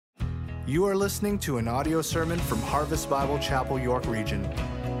You are listening to an audio sermon from Harvest Bible Chapel, York Region.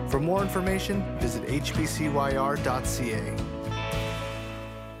 For more information, visit hbcyr.ca.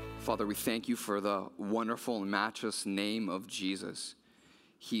 Father, we thank you for the wonderful and matchless name of Jesus.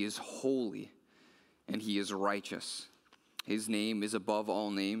 He is holy and he is righteous. His name is above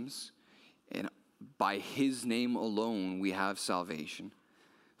all names, and by his name alone we have salvation.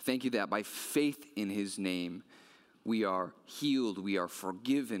 Thank you that by faith in his name we are healed, we are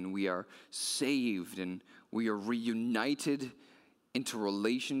forgiven, we are saved, and we are reunited into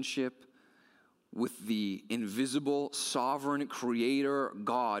relationship with the invisible, sovereign creator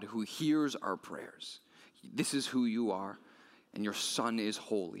God who hears our prayers. This is who you are, and your Son is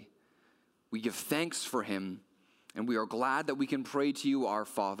holy. We give thanks for him, and we are glad that we can pray to you, our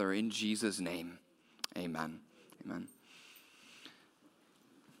Father, in Jesus' name. Amen. Amen.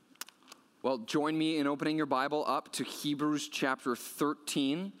 Well, join me in opening your Bible up to Hebrews chapter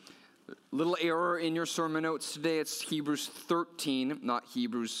 13. Little error in your sermon notes today. It's Hebrews 13, not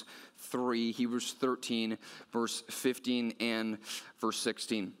Hebrews 3. Hebrews 13, verse 15 and verse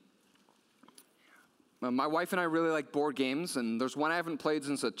 16. My wife and I really like board games, and there's one I haven't played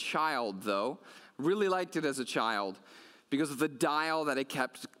since a child, though. Really liked it as a child because of the dial that it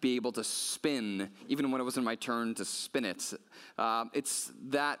kept be able to spin, even when it wasn't my turn to spin it. It's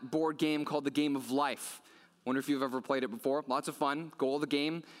that board game called the Game of Life. Wonder if you've ever played it before. Lots of fun. Goal of the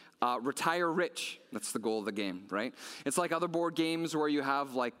game, retire rich. That's the goal of the game, right? It's like other board games where you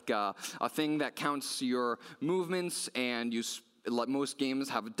have like a thing that counts your movements, and like most games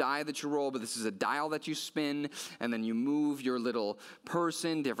have a die that you roll, but this is a dial that you spin, and then you move your little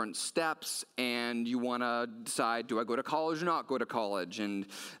person, different steps, and you want to decide, do I go to college or not go to college? And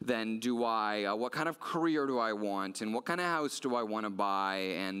then what kind of career do I want? And what kind of house do I want to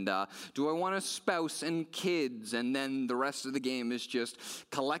buy? And do I want a spouse and kids? And then the rest of the game is just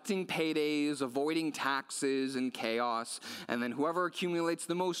collecting paydays, avoiding taxes and chaos. And then whoever accumulates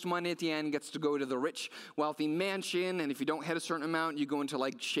the most money at the end gets to go to the rich, wealthy mansion. And if you don't hit a certain amount, you go into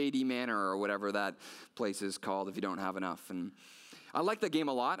like Shady Manor or whatever that place is called if you don't have enough. And I liked that game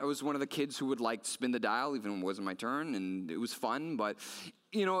a lot. I was one of the kids who would like spin the dial even when it wasn't my turn, and it was fun. But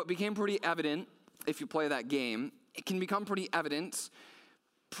it became pretty evident if you play that game, it can become pretty evident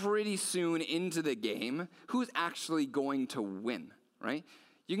pretty soon into the game who's actually going to win, right?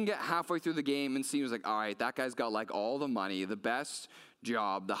 You can get halfway through the game and see who's like, all right, that guy's got like all the money, the best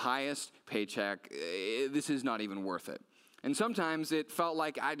job, the highest paycheck. This is not even worth it. And sometimes it felt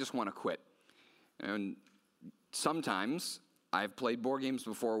like I just want to quit. And sometimes I've played board games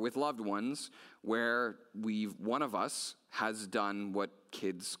before with loved ones where one of us has done what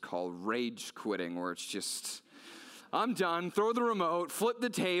kids call rage quitting, where it's just, I'm done, throw the remote, flip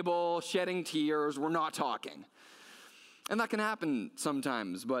the table, shedding tears, we're not talking. And that can happen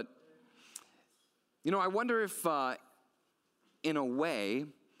sometimes, but I wonder if in a way,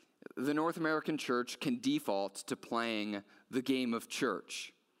 the North American church can default to playing the game of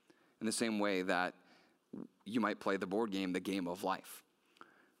church in the same way that you might play the board game, the Game of Life.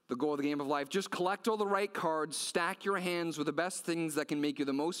 The goal of the Game of Life, just collect all the right cards, stack your hands with the best things that can make you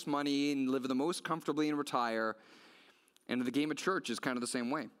the most money and live the most comfortably and retire. And the game of church is kind of the same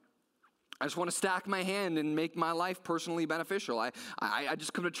way. I just want to stack my hand and make my life personally beneficial. I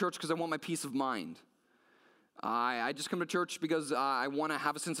just come to church because I want my peace of mind. I just come to church because I want to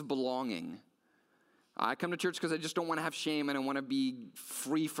have a sense of belonging. I come to church because I just don't want to have shame and I want to be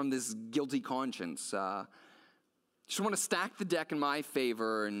free from this guilty conscience. Just want to stack the deck in my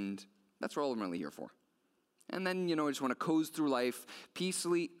favor, and that's all I'm really here for. And then, I just want to coast through life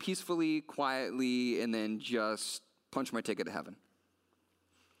peacefully, quietly, and then just punch my ticket to heaven.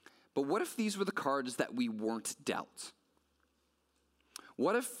 But what if these were the cards that we weren't dealt?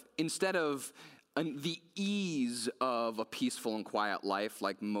 What if instead of the ease of a peaceful and quiet life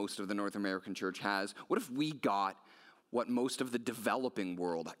like most of the North American church has, what if we got what most of the developing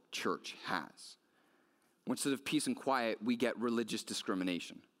world church has? Instead of peace and quiet, we get religious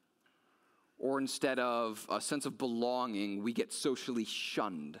discrimination. Or instead of a sense of belonging, we get socially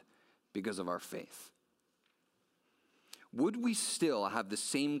shunned because of our faith. Would we still have the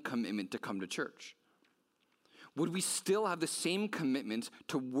same commitment to come to church? Would we still have the same commitment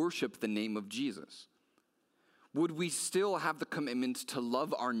to worship the name of Jesus? Would we still have the commitment to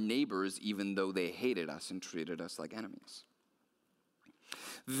love our neighbors even though they hated us and treated us like enemies?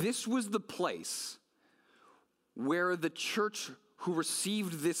 This was the place where the church who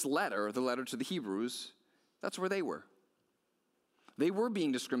received this letter, the letter to the Hebrews, that's where they were. They were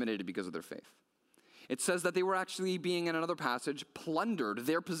being discriminated because of their faith. It says that they were actually being, in another passage, plundered.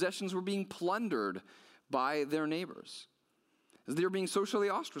 Their possessions were being plundered by their neighbors. They were being socially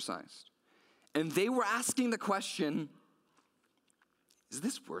ostracized. And they were asking the question, is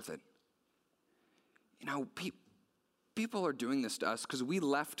this worth it? You know, people are doing this to us because we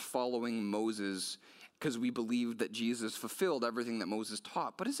left following Moses because we believed that Jesus fulfilled everything that Moses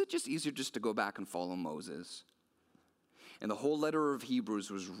taught. But is it just easier just to go back and follow Moses? And the whole letter of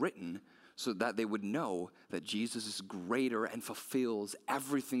Hebrews was written so that they would know that Jesus is greater and fulfills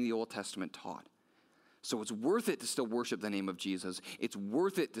everything the Old Testament taught. So it's worth it to still worship the name of Jesus. It's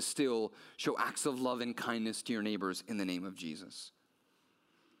worth it to still show acts of love and kindness to your neighbors in the name of Jesus.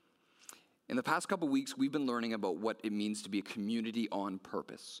 In the past couple weeks, we've been learning about what it means to be a community on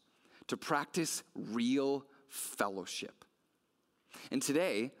purpose, to practice real fellowship. And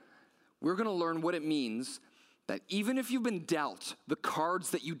today, we're going to learn what it means that even if you've been dealt the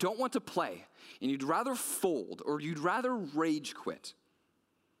cards that you don't want to play, and you'd rather fold or you'd rather rage quit,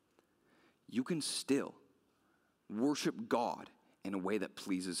 you can still worship God in a way that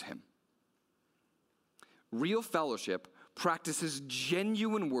pleases Him. Real fellowship practices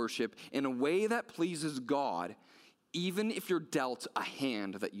genuine worship in a way that pleases God, even if you're dealt a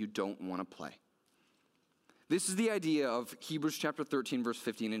hand that you don't want to play. This is the idea of Hebrews chapter 13, verse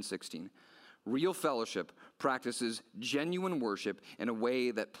 15 and 16. Real fellowship practices genuine worship in a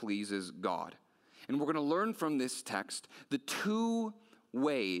way that pleases God. And we're going to learn from this text the two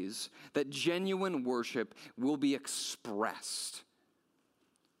ways that genuine worship will be expressed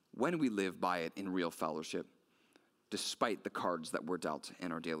when we live by it in real fellowship, despite the cards that we're dealt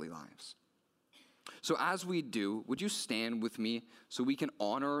in our daily lives. So as we do, would you stand with me so we can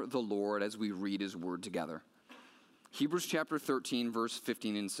honor the Lord as we read His word together? Hebrews chapter 13, verse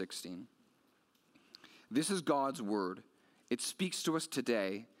 15 and 16. This is God's word. It speaks to us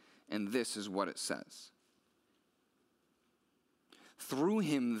today, and this is what it says. Through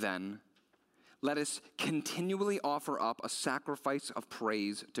Him, then, let us continually offer up a sacrifice of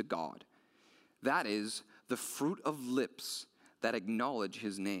praise to God. That is the fruit of lips that acknowledge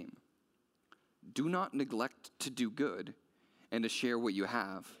His name. Do not neglect to do good and to share what you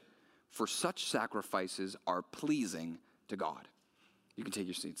have, for such sacrifices are pleasing to God. You can take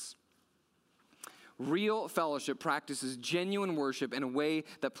your seats. Real fellowship practices genuine worship in a way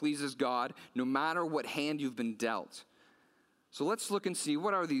that pleases God, no matter what hand you've been dealt. So let's look and see,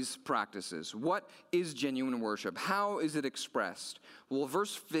 what are these practices? What is genuine worship? How is it expressed? Well,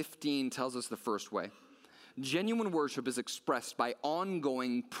 verse 15 tells us the first way. Genuine worship is expressed by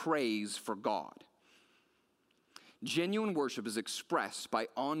ongoing praise for God. Genuine worship is expressed by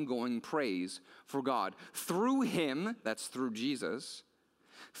ongoing praise for God. Through Him, that's through Jesus,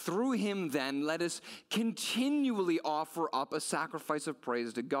 through Him, then, let us continually offer up a sacrifice of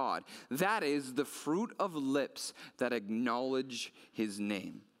praise to God. That is the fruit of lips that acknowledge His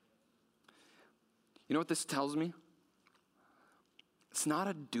name. You know what this tells me? It's not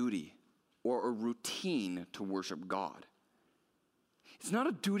a duty or a routine to worship God. It's not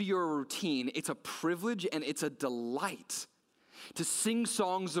a duty or a routine. It's a privilege and it's a delight to sing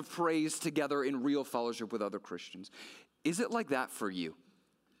songs of praise together in real fellowship with other Christians. Is it like that for you?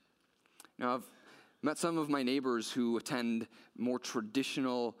 Now, I've met some of my neighbors who attend more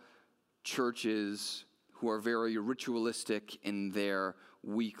traditional churches who are very ritualistic in their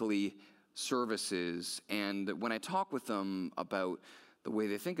weekly services. And when I talk with them about the way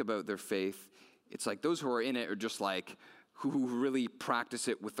they think about their faith, it's like those who are in it are just like, who really practice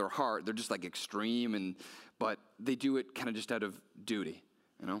it with their heart. They're just like extreme, but they do it kind of just out of duty,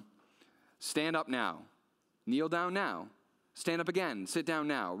 you know? Stand up now. Kneel down now. Stand up again. Sit down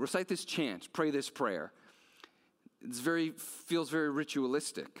now. Recite this chant. Pray this prayer. Feels very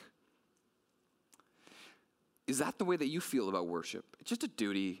ritualistic. Is that the way that you feel about worship? It's just a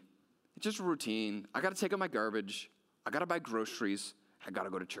duty. It's just a routine. I got to take out my garbage. I got to buy groceries. I got to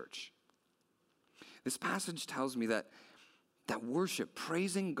go to church. This passage tells me that worship,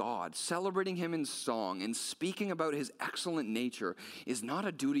 praising God, celebrating Him in song, and speaking about His excellent nature is not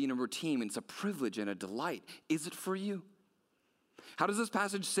a duty and a routine. It's a privilege and a delight. Is it for you? How does this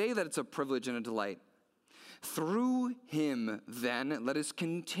passage say that it's a privilege and a delight? Through Him, then, let us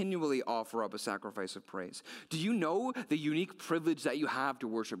continually offer up a sacrifice of praise. Do you know the unique privilege that you have to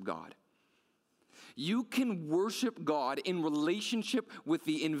worship God? You can worship God in relationship with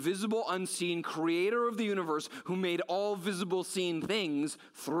the invisible, unseen creator of the universe who made all visible, seen things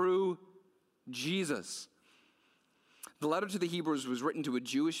through Jesus. The letter to the Hebrews was written to a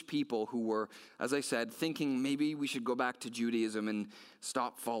Jewish people who were, as I said, thinking maybe we should go back to Judaism and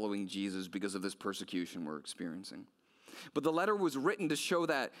stop following Jesus because of this persecution we're experiencing. But the letter was written to show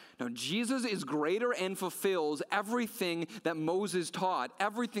that now Jesus is greater and fulfills everything that Moses taught,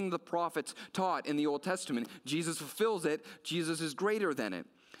 everything the prophets taught in the Old Testament. Jesus fulfills it. Jesus is greater than it.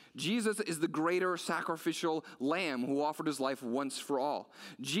 Jesus is the greater sacrificial lamb who offered his life once for all.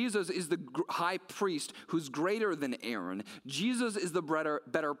 Jesus is the high priest who's greater than Aaron. Jesus is the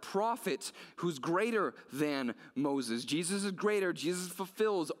better prophet who's greater than Moses. Jesus is greater. Jesus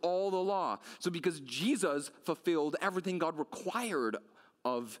fulfills all the law. So because Jesus fulfilled everything God required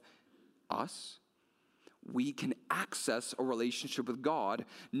of us, we can access a relationship with God,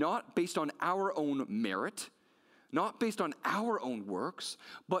 not based on our own merit, not based on our own works,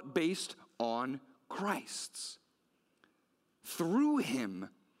 but based on Christ's. Through him,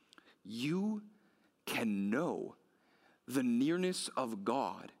 you can know the nearness of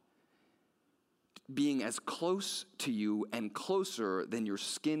God, being as close to you and closer than your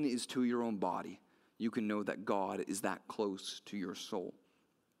skin is to your own body. You can know that God is that close to your soul.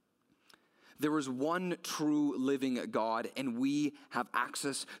 There is one true living God, and we have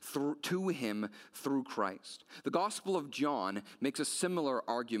access to him through Christ. The Gospel of John makes a similar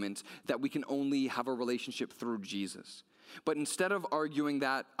argument that we can only have a relationship through Jesus. But instead of arguing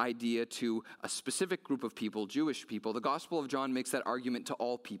that idea to a specific group of people, Jewish people, the Gospel of John makes that argument to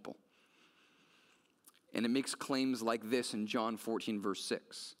all people. And it makes claims like this in John 14, verse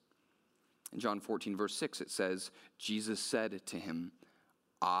 6. In John 14, verse 6, it says, Jesus said to him,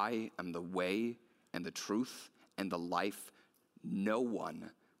 I am the way and the truth and the life. No one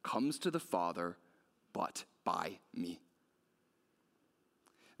comes to the Father but by me.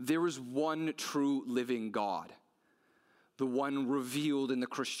 There is one true living God, the one revealed in the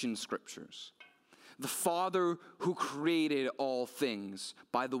Christian scriptures. The Father who created all things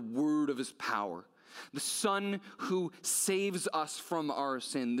by the word of his power. The Son who saves us from our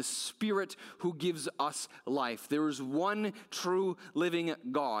sin. The Spirit who gives us life. There is one true living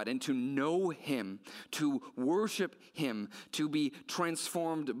God, and to know him, to worship him, to be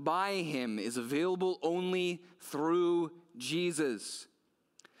transformed by him is available only through Jesus.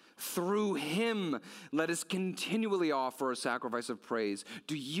 Through him, let us continually offer a sacrifice of praise.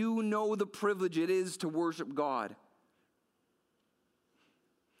 Do you know the privilege it is to worship God?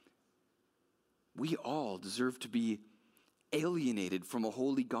 We all deserve to be alienated from a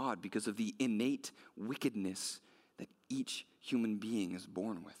holy God because of the innate wickedness that each human being is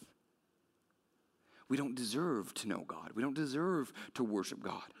born with. We don't deserve to know God. We don't deserve to worship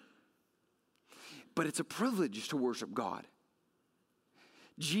God. But it's a privilege to worship God.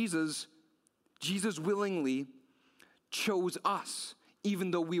 Jesus willingly chose us, even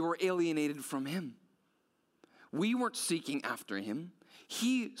though we were alienated from him. We weren't seeking after him.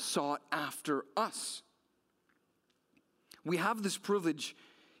 He sought after us. We have this privilege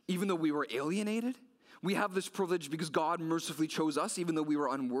even though we were alienated. We have this privilege because God mercifully chose us even though we were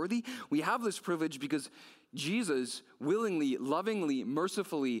unworthy. We have this privilege because Jesus willingly, lovingly,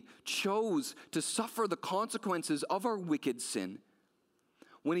 mercifully chose to suffer the consequences of our wicked sin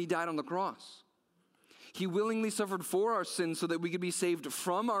when he died on the cross. He willingly suffered for our sins so that we could be saved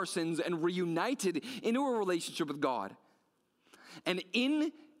from our sins and reunited into a relationship with God. And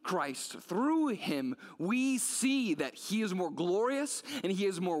in Christ, through him, we see that he is more glorious and he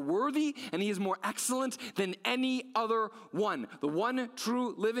is more worthy and he is more excellent than any other one. The one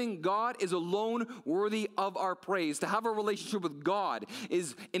true living God is alone worthy of our praise. To have a relationship with God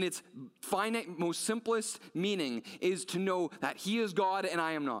is, in its finite, most simplest meaning, is to know that he is God and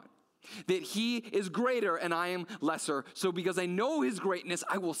I am not. That he is greater and I am lesser. So because I know his greatness,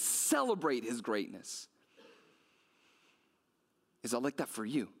 I will celebrate his greatness. Is that like that for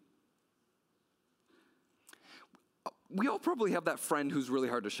you? We all probably have that friend who's really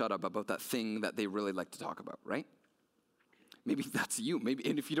hard to shut up about that thing that they really like to talk about, right? Maybe that's you. Maybe,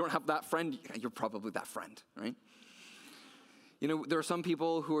 and if you don't have that friend, you're probably that friend, right? You know, there are some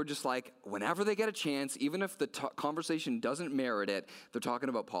people who are just like, whenever they get a chance, even if the conversation doesn't merit it, they're talking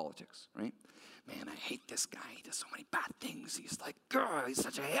about politics, right? Man, I hate this guy. He does so many bad things. He's like, he's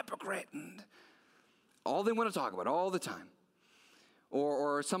such a hypocrite. And all they want to talk about all the time.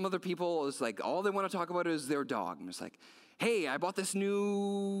 Or some other people is like, all they want to talk about is their dog. And it's like, hey, I bought this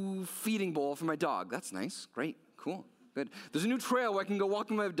new feeding bowl for my dog. That's nice. Great. Cool. Good. There's a new trail where I can go walk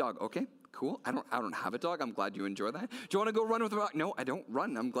with my dog. Okay. Cool. I don't have a dog. I'm glad you enjoy that. Do you want to go run with a dog? No, I don't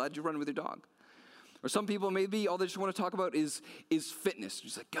run. I'm glad you run with your dog. Or some people, maybe all they just want to talk about is fitness.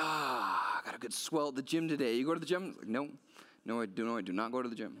 Just like, I got a good swell at the gym today. You go to the gym? Like, no, I do not go to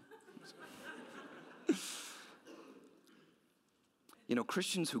the gym. You know,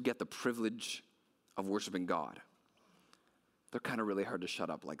 Christians who get the privilege of worshiping God, they're kind of really hard to shut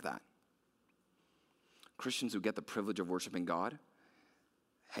up like that. Christians who get the privilege of worshiping God,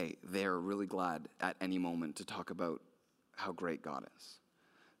 hey, they're really glad at any moment to talk about how great God is.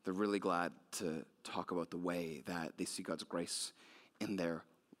 They're really glad to talk about the way that they see God's grace in their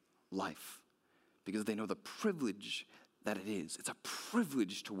life because they know the privilege that it is. It's a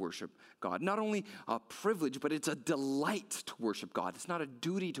privilege to worship God. Not only a privilege, but it's a delight to worship God. It's not a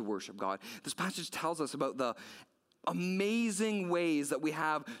duty to worship God. This passage tells us about the amazing ways that we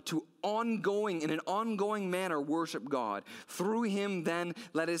have to in an ongoing manner, worship God. Through him, then,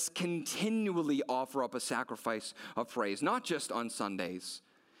 let us continually offer up a sacrifice of praise, not just on Sundays,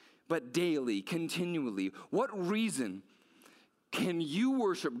 but daily, continually. What reason can you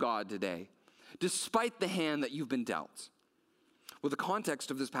worship God today, despite the hand that you've been dealt? Well, the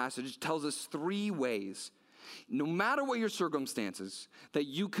context of this passage tells us 3 ways, no matter what your circumstances, that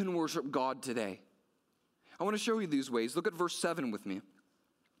you can worship God today. I want to show you these ways. Look at verse 7 with me.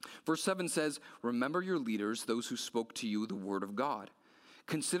 Verse 7 says, "Remember your leaders, those who spoke to you the word of God.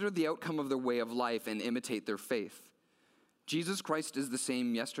 Consider the outcome of their way of life and imitate their faith. Jesus Christ is the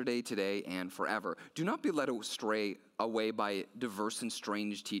same yesterday, today, and forever. Do not be led astray away by diverse and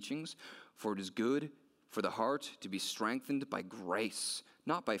strange teachings, for it is good for the heart to be strengthened by grace,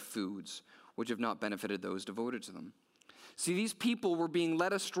 not by foods, which have not benefited those devoted to them." See, these people were being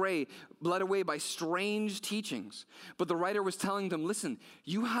led away by strange teachings. But the writer was telling them, listen,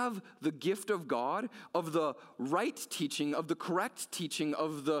 you have the gift of God, of the right teaching, of the correct teaching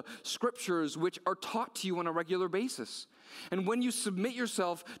of the scriptures, which are taught to you on a regular basis. And when you submit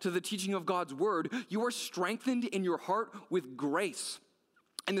yourself to the teaching of God's word, you are strengthened in your heart with grace.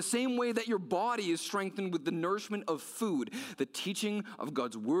 In the same way that your body is strengthened with the nourishment of food, the teaching of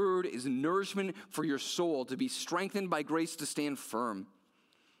God's word is nourishment for your soul to be strengthened by grace to stand firm.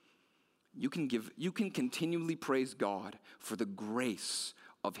 You can continually praise God for the grace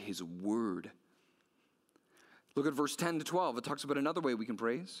of his word. Look at verse 10 to 12. It talks about another way we can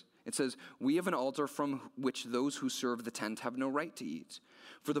praise. It says, "We have an altar from which those who serve the tent have no right to eat.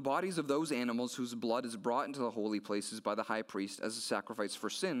 For the bodies of those animals whose blood is brought into the holy places by the high priest as a sacrifice for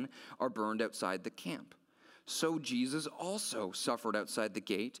sin are burned outside the camp. So Jesus also suffered outside the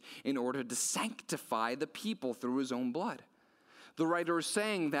gate in order to sanctify the people through his own blood." The writer is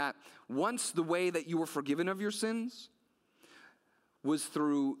saying that once the way that you were forgiven of your sins was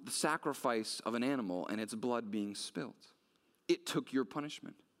through the sacrifice of an animal and its blood being spilled. It took your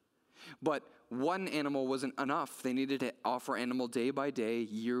punishment. But one animal wasn't enough. They needed to offer animal day by day,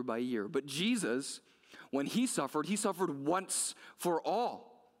 year by year. But Jesus, when he suffered once for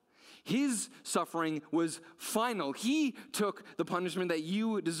all. His suffering was final. He took the punishment that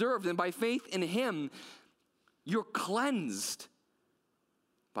you deserved. And by faith in him, you're cleansed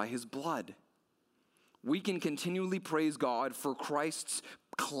by his blood. We can continually praise God for Christ's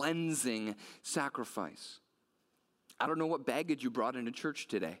cleansing sacrifice. I don't know what baggage you brought into church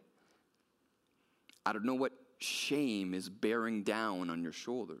today. I don't know what shame is bearing down on your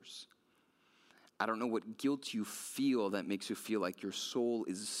shoulders. I don't know what guilt you feel that makes you feel like your soul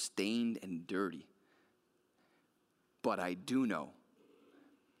is stained and dirty. But I do know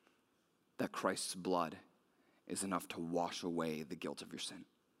that Christ's blood is enough to wash away the guilt of your sin.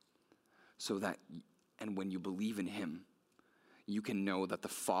 So that, and when you believe in him, you can know that the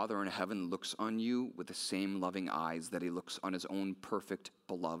Father in heaven looks on you with the same loving eyes that he looks on his own perfect,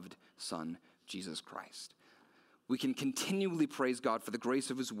 beloved Son, Jesus Christ. We can continually praise God for the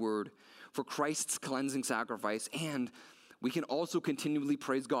grace of his word, for Christ's cleansing sacrifice, and we can also continually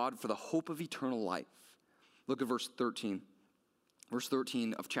praise God for the hope of eternal life. Look at verse 13. Verse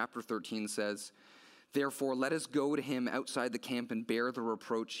 13 of chapter 13 says, "Therefore, let us go to him outside the camp and bear the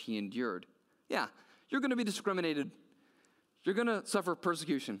reproach he endured." Yeah, you're going to be discriminated. You're going to suffer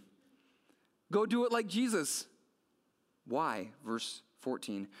persecution. Go do it like Jesus. Why? Verse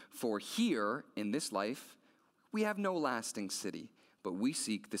 14, "For here in this life, we have no lasting city, but we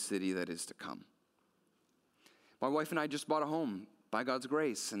seek the city that is to come." My wife and I just bought a home by God's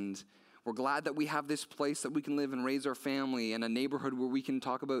grace, and we're glad that we have this place that we can live and raise our family and a neighborhood where we can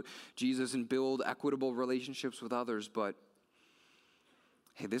talk about Jesus and build equitable relationships with others. But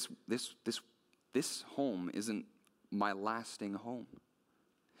hey, this home isn't my lasting home.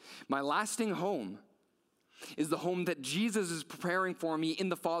 My lasting home is the home that Jesus is preparing for me in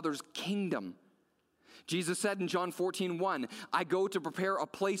the Father's kingdom. Jesus said in John 14:1, "I go to prepare a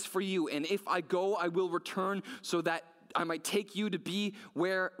place for you, and if I go, I will return so that I might take you to be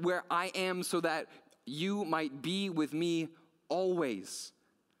where I am, so that you might be with me always."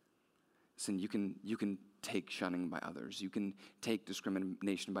 Listen, you can take shunning by others. You can take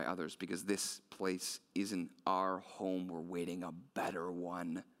discrimination by others, because this place isn't our home. We're waiting a better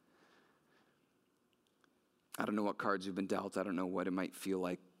one. I don't know what cards you've been dealt. I don't know what it might feel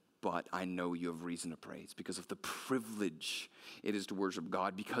like but I know you have reason to praise because of the privilege it is to worship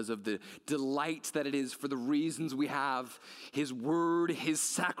God, because of the delight that it is for the reasons we have his word, his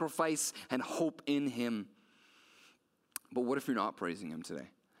sacrifice, and hope in him. But what if you're not praising him today?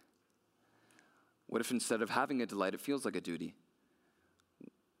 What if instead of having a delight, it feels like a duty?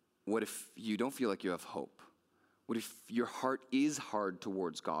 What if you don't feel like you have hope? What if your heart is hard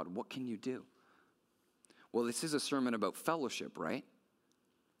towards God? What can you do? Well, this is a sermon about fellowship, right?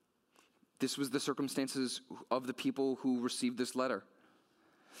 This was the circumstances of the people who received this letter.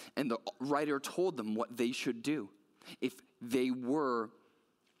 And the writer told them what they should do if they were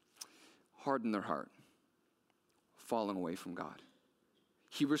hard in their heart, falling away from God.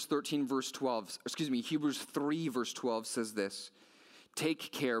 Hebrews 3 verse 12 says this: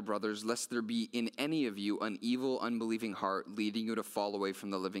 "Take care, brothers, lest there be in any of you an evil, unbelieving heart leading you to fall away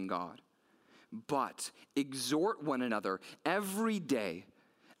from the living God. But exhort one another every day,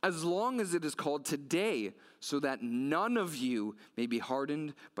 as long as it is called today, so that none of you may be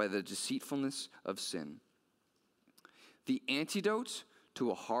hardened by the deceitfulness of sin." The antidote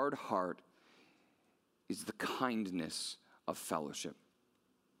to a hard heart is the kindness of fellowship.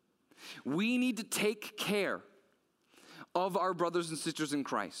 We need to take care of our brothers and sisters in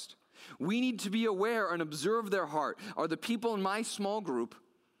Christ. We need to be aware and observe their heart. Are the people in my small group,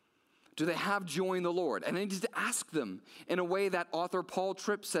 do they have joy in the Lord? And I need to ask them in a way that author Paul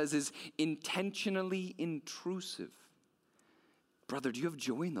Tripp says is intentionally intrusive. Brother, do you have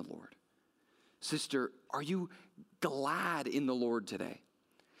joy in the Lord? Sister, are you glad in the Lord today?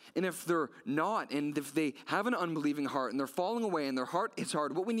 And if they're not, and if they have an unbelieving heart and they're falling away and their heart is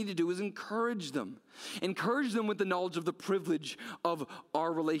hard, what we need to do is encourage them. Encourage them with the knowledge of the privilege of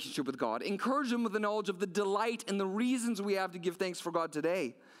our relationship with God. Encourage them with the knowledge of the delight and the reasons we have to give thanks for God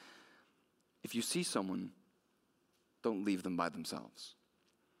today. If you see someone, don't leave them by themselves.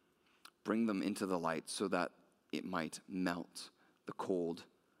 Bring them into the light so that it might melt the cold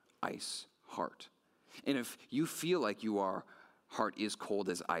ice heart. And if you feel like your heart is cold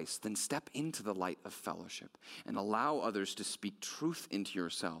as ice, then step into the light of fellowship and allow others to speak truth into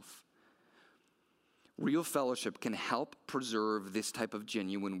yourself. Real fellowship can help preserve this type of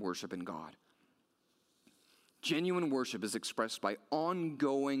genuine worship in God. Genuine worship is expressed by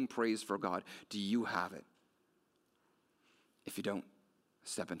ongoing praise for God. Do you have it? If you don't,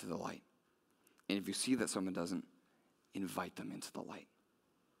 step into the light. And if you see that someone doesn't, invite them into the light.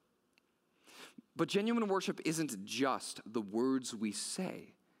 But genuine worship isn't just the words we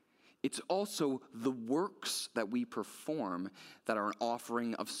say. It's also the works that we perform that are an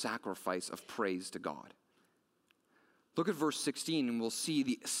offering of sacrifice of praise to God. Look at verse 16 and we'll see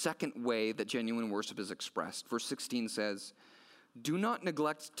the second way that genuine worship is expressed. Verse 16 says, "Do not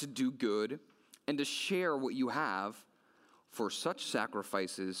neglect to do good and to share what you have, for such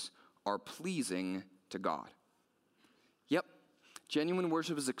sacrifices are pleasing to God." Yep, genuine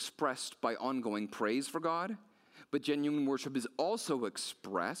worship is expressed by ongoing praise for God, but genuine worship is also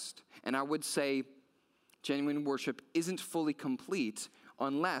expressed, and I would say genuine worship isn't fully complete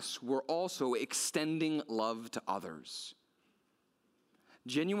unless we're also extending love to others.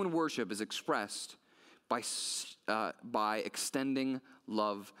 Genuine worship is expressed by extending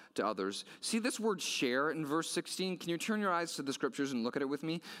love to others. See this word share in verse 16? Can you turn your eyes to the scriptures and look at it with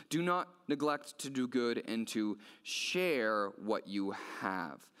me? Do not neglect to do good and to share what you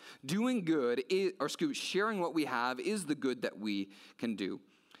have. Doing good, sharing what we have is the good that we can do.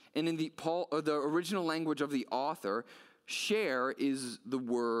 And in the original language of the author, share is the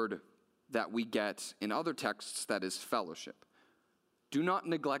word that we get in other texts that is fellowship. Do not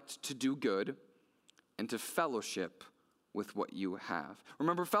neglect to do good and to fellowship with what you have.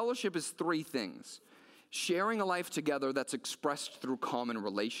 Remember, fellowship is three things: sharing a life together that's expressed through common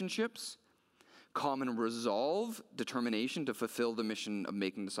relationships, common resolve, determination to fulfill the mission of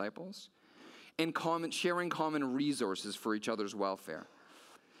making disciples, and sharing common resources for each other's welfare.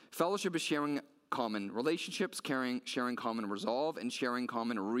 Fellowship is sharing common relationships, sharing common resolve, and sharing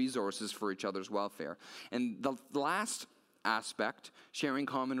common resources for each other's welfare. And the last aspect, sharing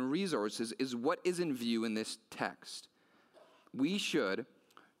common resources, is what is in view in this text. We should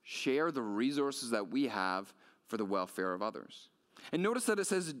share the resources that we have for the welfare of others. And notice that it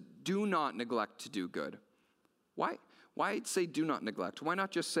says, do not neglect to do good. Why say do not neglect? Why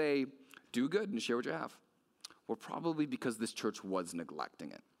not just say do good and share what you have? Well, probably because this church was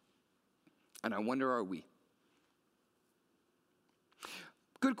neglecting it. And I wonder, are we?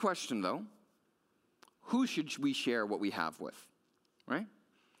 Good question, though. Who should we share what we have with, right?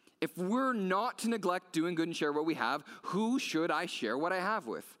 If we're not to neglect doing good and share what we have, who should I share what I have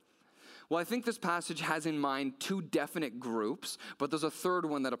with? Well, I think this passage has in mind two definite groups, but there's a third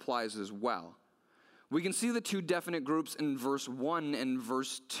one that applies as well. We can see the two definite groups in verse 1 and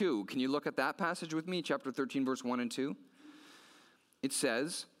verse 2. Can you look at that passage with me, chapter 13, verse 1 and 2? It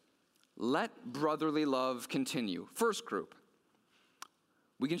says, "Let brotherly love continue." First group.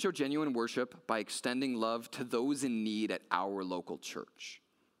 We can show genuine worship by extending love to those in need at our local church.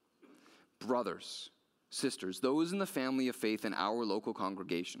 Brothers, sisters, those in the family of faith in our local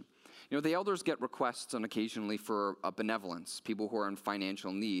congregation. You know, the elders get requests on occasionally for benevolence, people who are in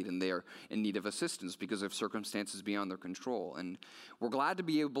financial need and they are in need of assistance because of circumstances beyond their control. And we're glad to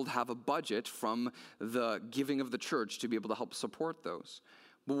be able to have a budget from the giving of the church to be able to help support those.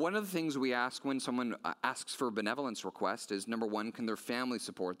 But one of the things we ask when someone asks for a benevolence request is, number one, can their family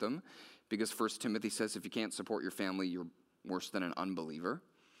support them? Because 1 Timothy says if you can't support your family, you're worse than an unbeliever.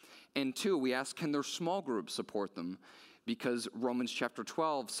 And two, we ask, can their small group support them? Because Romans chapter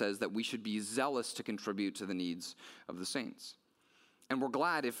 12 says that we should be zealous to contribute to the needs of the saints. And we're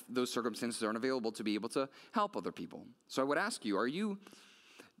glad if those circumstances aren't available to be able to help other people. So I would ask you, do you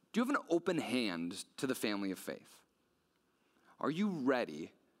have an open hand to the family of faith? Are you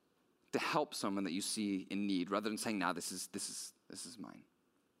ready to help someone that you see in need rather than saying, "Nah, this is mine"?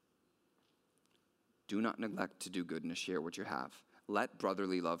 Do not neglect to do good and to share what you have. Let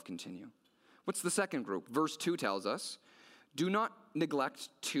brotherly love continue. What's the second group? Verse 2 tells us, "Do not neglect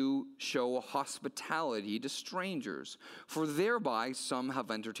to show hospitality to strangers, for thereby some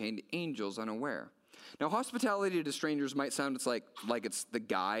have entertained angels unaware." Now, hospitality to strangers might sound like it's the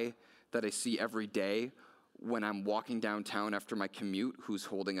guy that I see every day when I'm walking downtown after my commute who's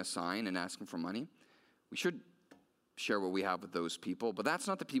holding a sign and asking for money. We should share what we have with those people, but that's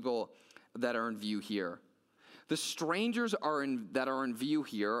not the people that are in view here. The strangers that are in view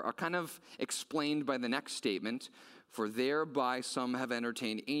here are kind of explained by the next statement, "For thereby some have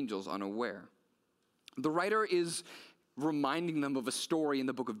entertained angels unaware." The writer is reminding them of a story in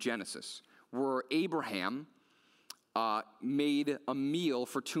the book of Genesis where Abraham made a meal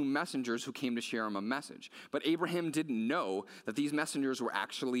for two messengers who came to share him a message. But Abraham didn't know that these messengers were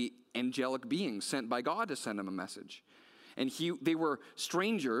actually angelic beings sent by God to send him a message. And they were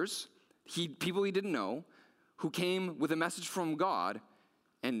strangers, people he didn't know, who came with a message from God,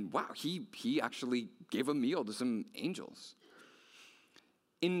 and wow, he actually gave a meal to some angels.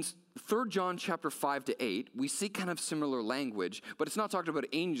 In 3 John chapter 5 to 8, we see kind of similar language, but it's not talked about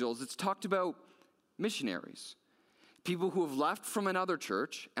angels, it's talked about missionaries. People who have left from another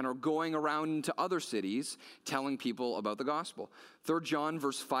church and are going around into other cities telling people about the gospel. 3 John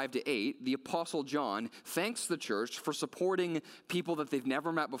verse 5 to 8, the Apostle John thanks the church for supporting people that they've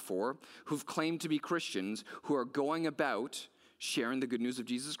never met before, who've claimed to be Christians, who are going about sharing the good news of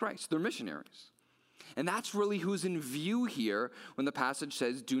Jesus Christ. They're missionaries. And that's really who's in view here when the passage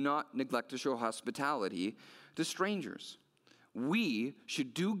says, "Do not neglect to show hospitality to strangers." We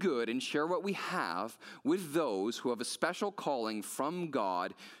should do good and share what we have with those who have a special calling from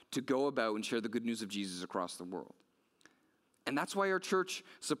God to go about and share the good news of Jesus across the world. And that's why our church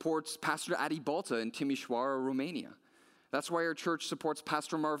supports Pastor Adi Balta in Timișoara, Romania. That's why our church supports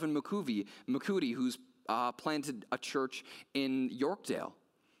Pastor Marvin Mukudi, who's planted a church in Yorkdale.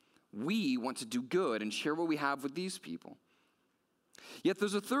 We want to do good and share what we have with these people. Yet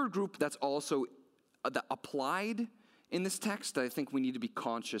there's a third group that's also that applied in this text that I think we need to be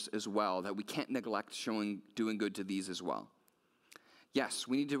conscious as well, that we can't neglect doing good to these as well. Yes,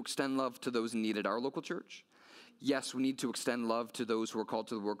 we need to extend love to those in need at our local church. Yes, we need to extend love to those who are called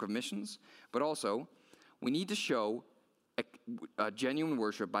to the work of missions. But also, we need to show a genuine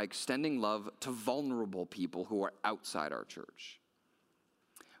worship by extending love to vulnerable people who are outside our church.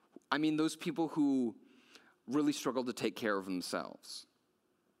 I mean, those people who really struggle to take care of themselves.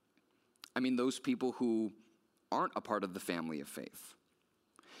 I mean, those people who aren't a part of the family of faith.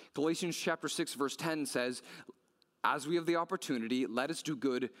 Galatians chapter 6 verse 10 says, "As we have the opportunity, let us do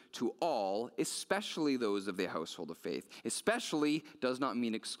good to all, especially those of the household of faith." Especially does not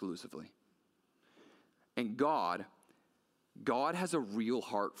mean exclusively. And God has a real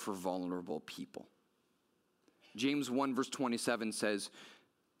heart for vulnerable people. James 1 verse 27 says,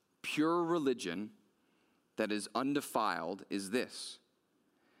 "Pure religion that is undefiled is this,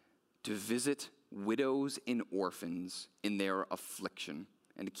 to visit widows and orphans in their affliction,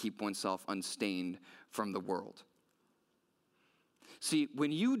 and to keep oneself unstained from the world." See,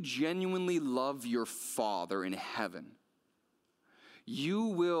 when you genuinely love your Father in heaven, you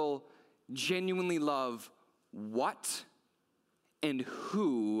will genuinely love what and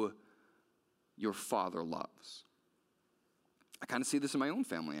who your Father loves. I kind of see this in my own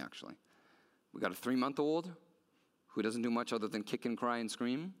family, actually. We got a 3-month-old who doesn't do much other than kick and cry and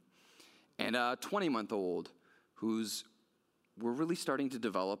scream. and a 20-month-old we're really starting to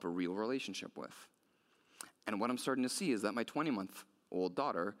develop a real relationship with. And what I'm starting to see is that my 20-month-old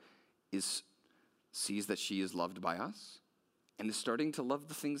daughter sees that she is loved by us and is starting to love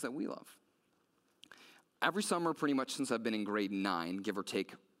the things that we love. Every summer, pretty much since I've been in grade 9, give or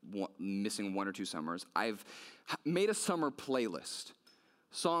take, missing 1 or 2 summers, I've made a summer playlist.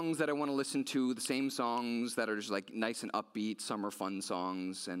 Songs that I want to listen to, the same songs that are just like nice and upbeat, summer fun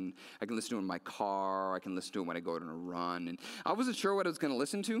songs, and I can listen to it in my car, I can listen to it when I go on a run, and I wasn't sure what I was going to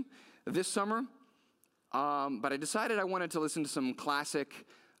listen to this summer, but I decided I wanted to listen to some classic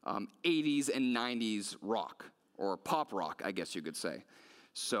 80s and 90s rock, or pop rock, I guess you could say.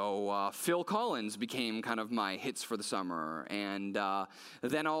 So Phil Collins became kind of my hits for the summer, and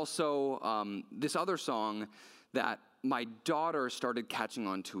then also this other song that my daughter started catching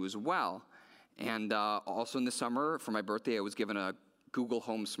on to as well. And also in the summer, for my birthday, I was given a Google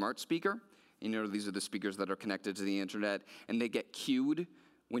Home smart speaker. You know, these are the speakers that are connected to the internet, and they get cued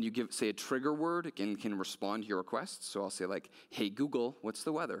when you say a trigger word and can respond to your requests. So I'll say like, hey Google, what's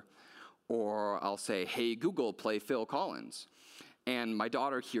the weather? Or I'll say, hey Google, play Phil Collins. And my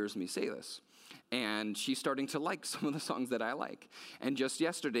daughter hears me say this. And she's starting to like some of the songs that I like. And just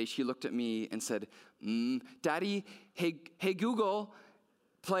yesterday, she looked at me and said, Daddy, hey Google,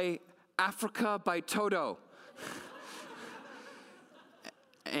 play Africa by Toto.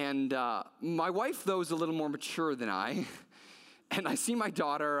 And my wife, though, is a little more mature than I. And I see my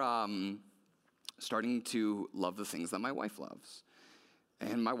daughter starting to love the things that my wife loves.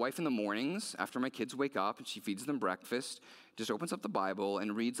 And my wife in the mornings, after my kids wake up and she feeds them breakfast, just opens up the Bible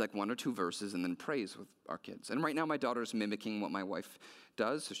and reads like 1 or 2 verses and then prays with our kids. And right now my daughter's mimicking what my wife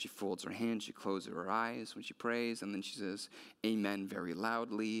does. So she folds her hands, she closes her eyes when she prays, and then she says, amen, very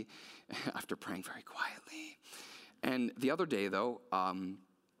loudly, after praying very quietly. And the other day, though,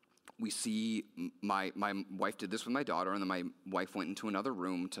 we see my wife did this with my daughter, and then my wife went into another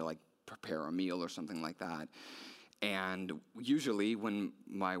room to like prepare a meal or something like that. And usually when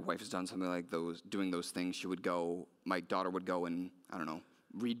my wife has done something like doing those things, my daughter would go and, I don't know,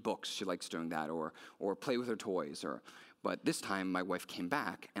 read books. She likes doing that, or play with her toys. But this time my wife came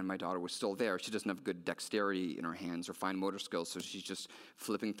back and my daughter was still there. She doesn't have good dexterity in her hands or fine motor skills, so she's just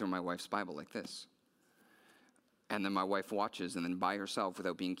flipping through my wife's Bible like this. And then my wife watches, and then by herself,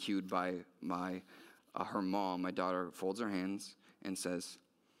 without being cued by her mom, my daughter folds her hands and says,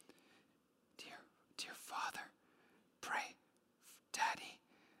 Dear Father, pray, Daddy,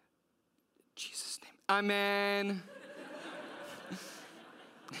 in Jesus' name, amen.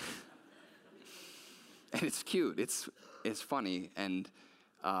 And it's cute, it's funny, and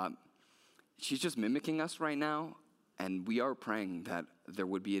she's just mimicking us right now, and we are praying that there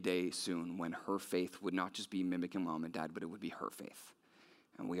would be a day soon when her faith would not just be mimicking mom and dad, but it would be her faith.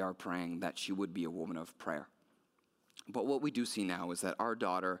 And we are praying that she would be a woman of prayer. But what we do see now is that our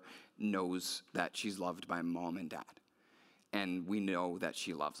daughter knows that she's loved by mom and dad. And we know that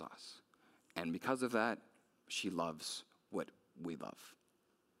she loves us. And because of that, she loves what we love.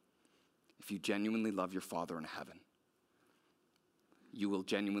 If you genuinely love your Father in heaven, you will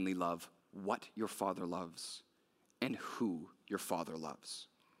genuinely love what your Father loves and who your Father loves.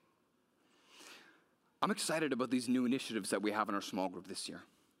 I'm excited about these new initiatives that we have in our small group this year.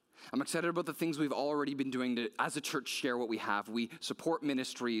 I'm excited about the things we've already been doing to, as a church, share what we have. We support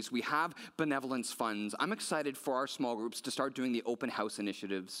ministries. We have benevolence funds. I'm excited for our small groups to start doing the open house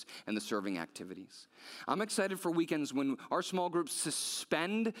initiatives and the serving activities. I'm excited for weekends when our small groups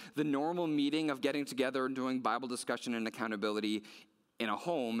suspend the normal meeting of getting together and doing Bible discussion and accountability in a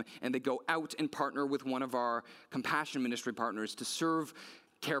home, and they go out and partner with one of our compassion ministry partners to serve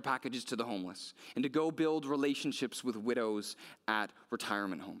care packages to the homeless, and to go build relationships with widows at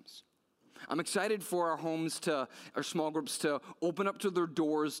retirement homes. I'm excited for our small groups to open up to their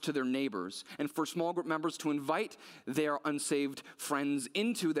doors to their neighbors, and for small group members to invite their unsaved friends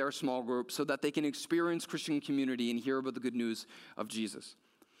into their small group so that they can experience Christian community and hear about the good news of Jesus.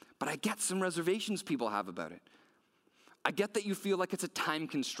 But I get some reservations people have about it. I get that you feel like it's a time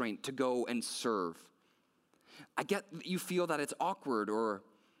constraint to go and serve. I get that you feel that it's awkward or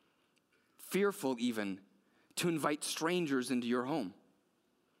fearful even to invite strangers into your home.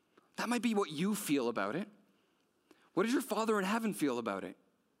 That might be what you feel about it. What does your Father in heaven feel about it?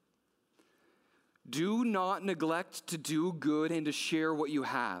 Do not neglect to do good and to share what you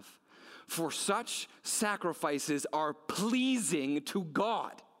have, for such sacrifices are pleasing to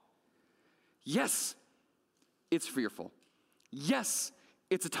God. Yes, it's fearful. Yes,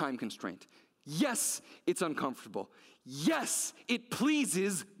 it's a time constraint. Yes, it's uncomfortable. Yes, it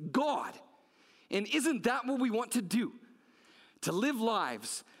pleases God. And isn't that what we want to do? to live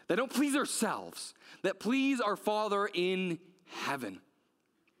lives that don't please ourselves, that please our Father in heaven.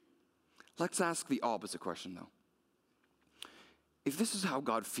 Let's ask the opposite question, though. If this is how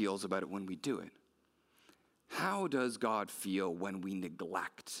God feels about it when we do it, how does God feel when we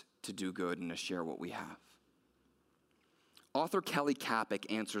neglect to do good and to share what we have? Author Kelly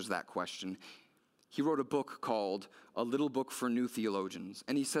Kapic answers that question. He wrote a book called A Little Book for New Theologians,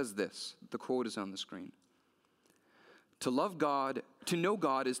 and he says this, the quote is on the screen. To know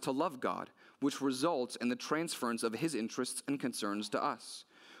God is to love God, which results in the transference of his interests and concerns to us.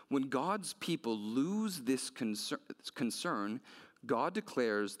 When God's people lose this concern, God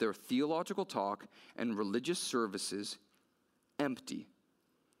declares their theological talk and religious services empty,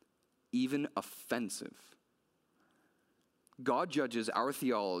 even offensive. God judges our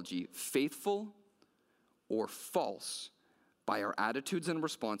theology faithful or false by our attitudes and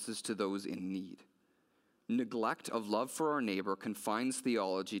responses to those in need. Neglect of love for our neighbor confines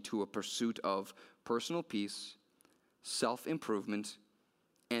theology to a pursuit of personal peace, self-improvement,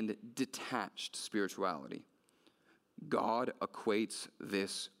 and detached spirituality. God equates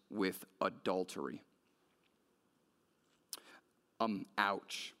this with adultery.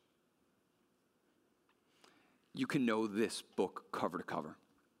 Ouch. You can know this book cover to cover.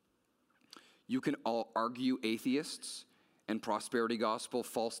 You can all argue atheists and prosperity gospel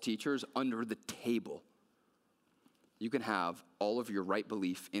false teachers under the table. You can have all of your right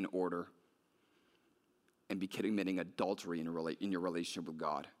belief in order and be committing adultery in your relationship with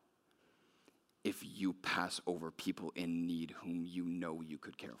God if you pass over people in need whom you know you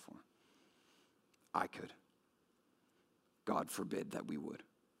could care for. I could. God forbid that we would.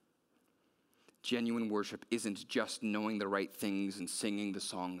 Genuine worship isn't just knowing the right things and singing the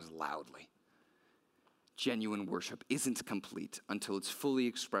songs loudly. Genuine worship isn't complete until it's fully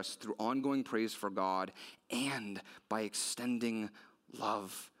expressed through ongoing praise for God and by extending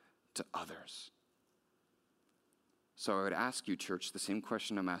love to others. So I would ask you, church, the same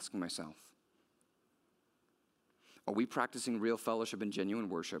question I'm asking myself. Are we practicing real fellowship and genuine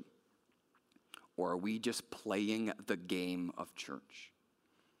worship, or are we just playing the game of church?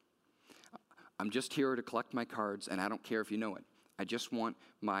 I'm just here to collect my cards, and I don't care if you know it. I just want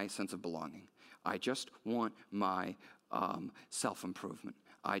my sense of belonging. I just want my self-improvement.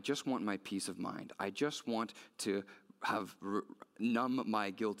 I just want my peace of mind. I just want to numb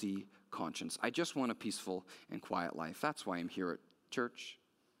my guilty conscience. I just want a peaceful and quiet life. That's why I'm here at church.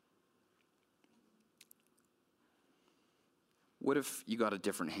 What if you got a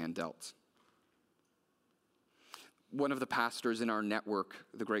different hand dealt? One of the pastors in our network,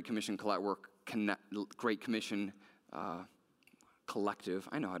 the Great Commission Collective,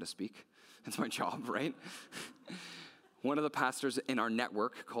 I know how to speak. That's my job, right? One of the pastors in our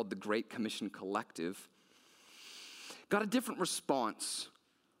network, called the Great Commission Collective, got a different response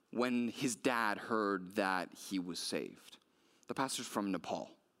when his dad heard that he was saved. The pastor's from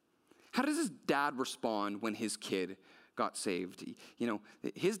Nepal. How does his dad respond when his kid got saved? You know,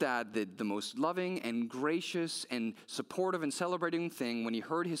 his dad did the most loving and gracious and supportive and celebrating thing when he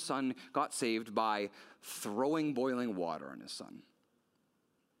heard his son got saved by throwing boiling water on his son.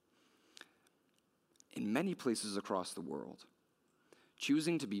 In many places across the world,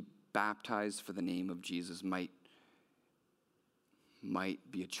 choosing to be baptized for the name of Jesus might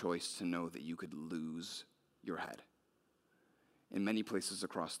be a choice to know that you could lose your head. In many places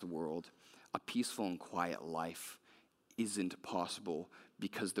across the world, a peaceful and quiet life isn't possible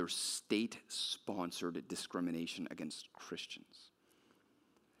because there's state-sponsored discrimination against Christians.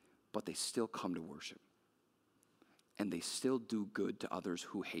 But they still come to worship. And they still do good to others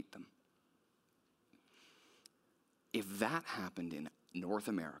who hate them. If that happened in North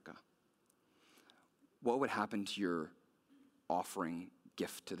America, what would happen to your offering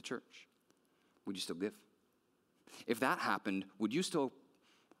gift to the church? Would you still give? If that happened, would you still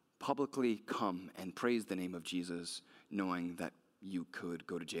publicly come and praise the name of Jesus, knowing that you could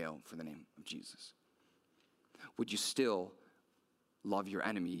go to jail for the name of Jesus? Would you still love your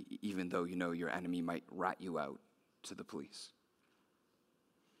enemy, even though you know your enemy might rat you out to the police?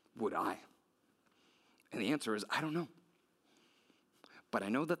 Would I? And the answer is, I don't know. But I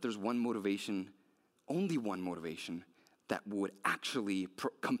know that there's one motivation, only one motivation, that would actually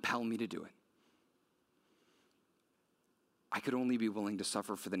compel me to do it. I could only be willing to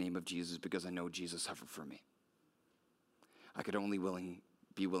suffer for the name of Jesus because I know Jesus suffered for me. I could only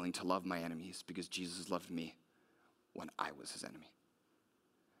be willing to love my enemies because Jesus loved me when I was his enemy.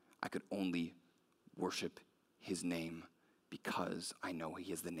 I could only worship his name because I know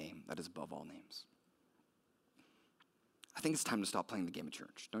he is the name that is above all names. I think it's time to stop playing the game of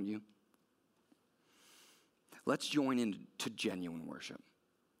church, don't you? Let's join into genuine worship.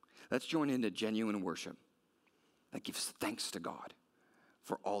 Let's join into genuine worship that gives thanks to God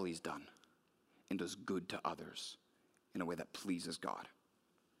for all he's done and does good to others in a way that pleases God.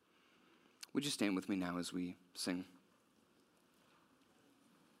 Would you stand with me now as we sing?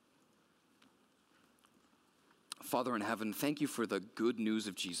 Father in heaven, thank you for the good news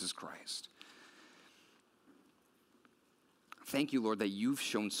of Jesus Christ. Thank you, Lord, that you've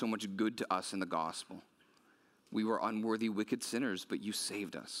shown so much good to us in the gospel. We were unworthy, wicked sinners, but you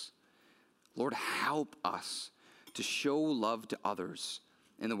saved us. Lord, help us to show love to others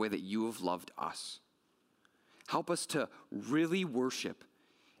in the way that you have loved us. Help us to really worship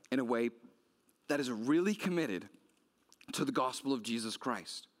in a way that is really committed to the gospel of Jesus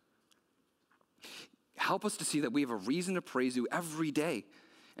Christ. Help us to see that we have a reason to praise you every day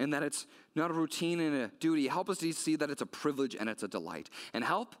and that it's not a routine and a duty. Help us to see that it's a privilege and it's a delight. And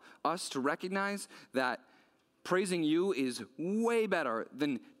help us to recognize that praising you is way better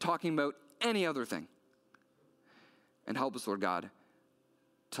than talking about any other thing. And help us, Lord God,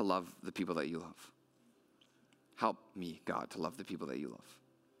 to love the people that you love. Help me, God, to love the people that you love.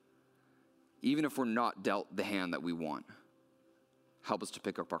 Even if we're not dealt the hand that we want, help us to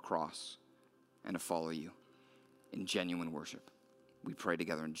pick up our cross and to follow you in genuine worship. We pray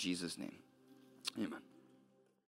together in Jesus' name. Amen.